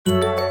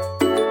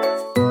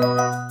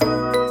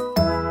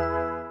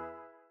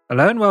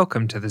Hello and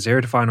welcome to the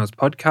Zero to Finals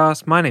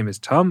podcast. My name is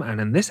Tom,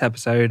 and in this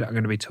episode, I'm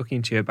going to be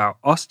talking to you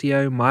about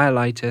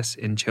osteomyelitis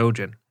in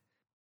children.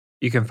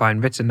 You can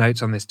find written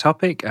notes on this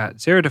topic at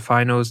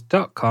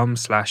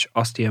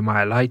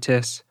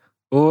zerotofinals.com/osteomyelitis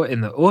or in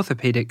the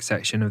orthopedic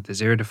section of the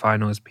Zero to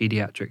Finals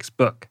pediatrics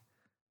book.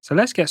 So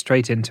let's get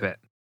straight into it.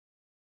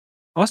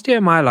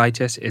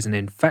 Osteomyelitis is an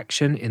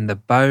infection in the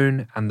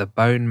bone and the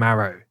bone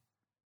marrow.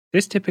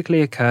 This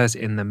typically occurs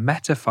in the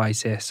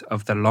metaphysis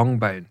of the long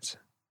bones.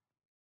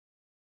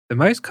 The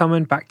most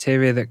common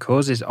bacteria that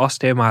causes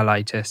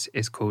osteomyelitis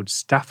is called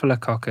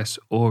Staphylococcus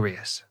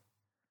aureus.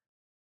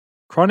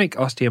 Chronic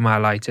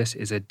osteomyelitis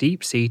is a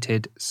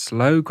deep-seated,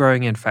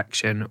 slow-growing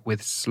infection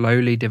with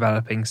slowly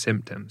developing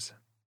symptoms.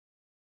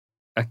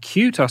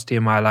 Acute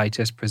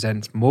osteomyelitis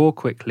presents more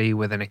quickly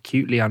with an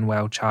acutely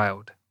unwell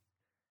child.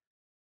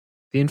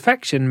 The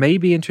infection may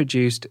be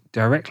introduced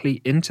directly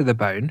into the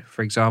bone,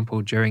 for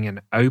example during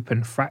an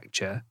open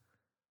fracture.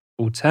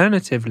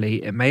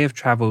 Alternatively, it may have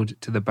travelled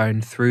to the bone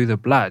through the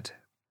blood,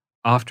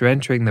 after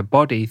entering the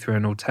body through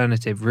an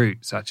alternative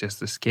route such as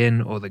the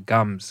skin or the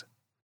gums.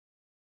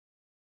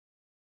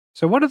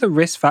 So what are the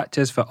risk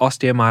factors for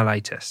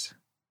osteomyelitis?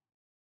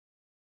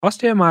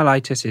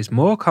 Osteomyelitis is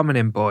more common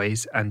in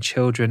boys and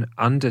children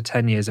under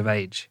 10 years of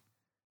age.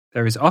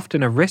 There is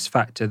often a risk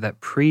factor that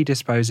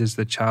predisposes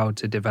the child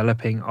to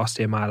developing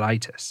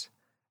osteomyelitis,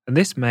 and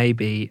this may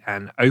be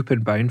an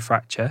open bone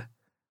fracture,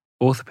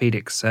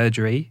 orthopedic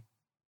surgery.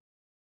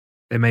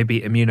 They may be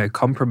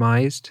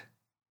immunocompromised.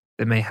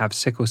 They may have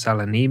sickle cell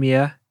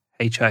anemia,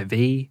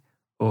 HIV,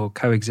 or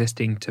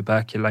coexisting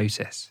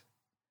tuberculosis.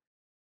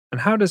 And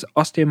how does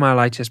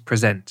osteomyelitis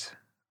present?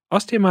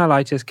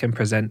 Osteomyelitis can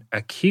present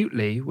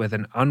acutely with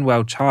an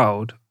unwell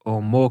child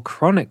or more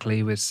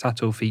chronically with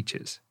subtle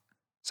features.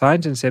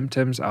 Signs and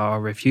symptoms are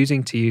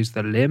refusing to use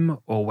the limb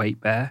or weight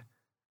bear,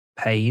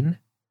 pain,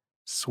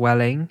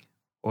 swelling,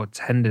 or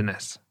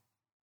tenderness.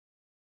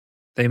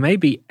 They may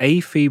be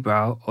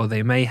afebrile or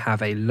they may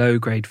have a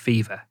low-grade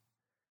fever.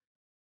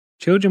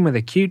 Children with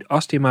acute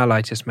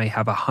osteomyelitis may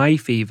have a high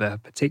fever,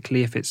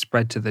 particularly if it's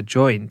spread to the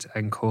joint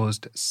and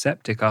caused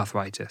septic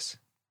arthritis.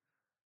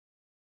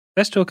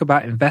 Let's talk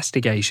about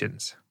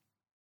investigations.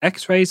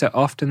 X-rays are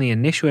often the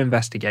initial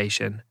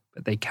investigation,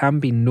 but they can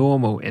be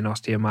normal in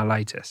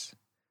osteomyelitis.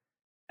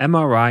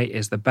 MRI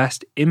is the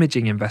best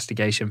imaging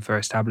investigation for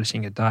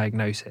establishing a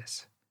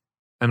diagnosis.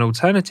 An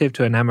alternative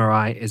to an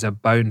MRI is a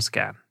bone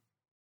scan.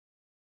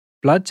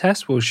 Blood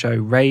tests will show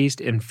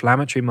raised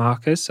inflammatory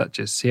markers such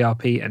as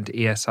CRP and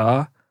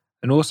ESR,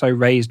 and also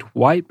raised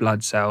white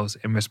blood cells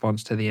in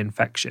response to the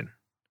infection.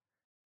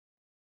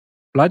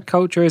 Blood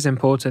culture is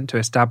important to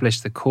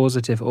establish the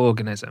causative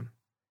organism.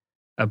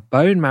 A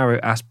bone marrow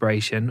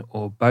aspiration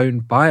or bone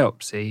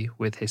biopsy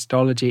with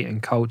histology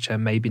and culture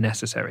may be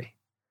necessary.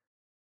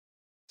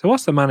 So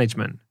what's the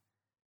management?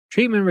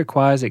 Treatment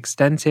requires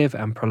extensive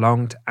and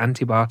prolonged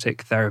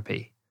antibiotic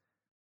therapy.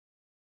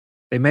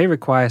 They may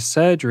require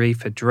surgery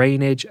for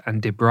drainage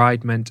and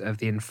debridement of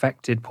the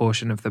infected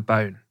portion of the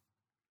bone.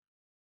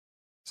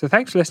 So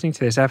thanks for listening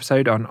to this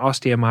episode on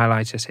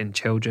osteomyelitis in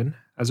children.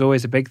 As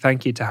always, a big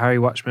thank you to Harry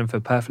Watchman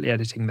for perfectly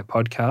editing the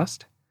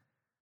podcast.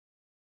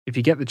 If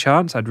you get the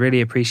chance, I'd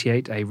really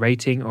appreciate a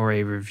rating or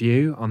a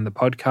review on the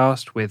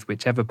podcast with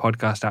whichever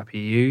podcast app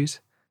you use.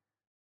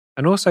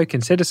 And also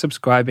consider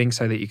subscribing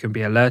so that you can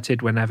be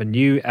alerted whenever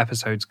new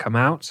episodes come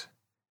out.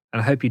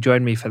 And I hope you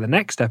join me for the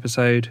next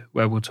episode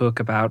where we'll talk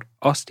about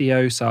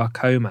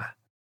osteosarcoma.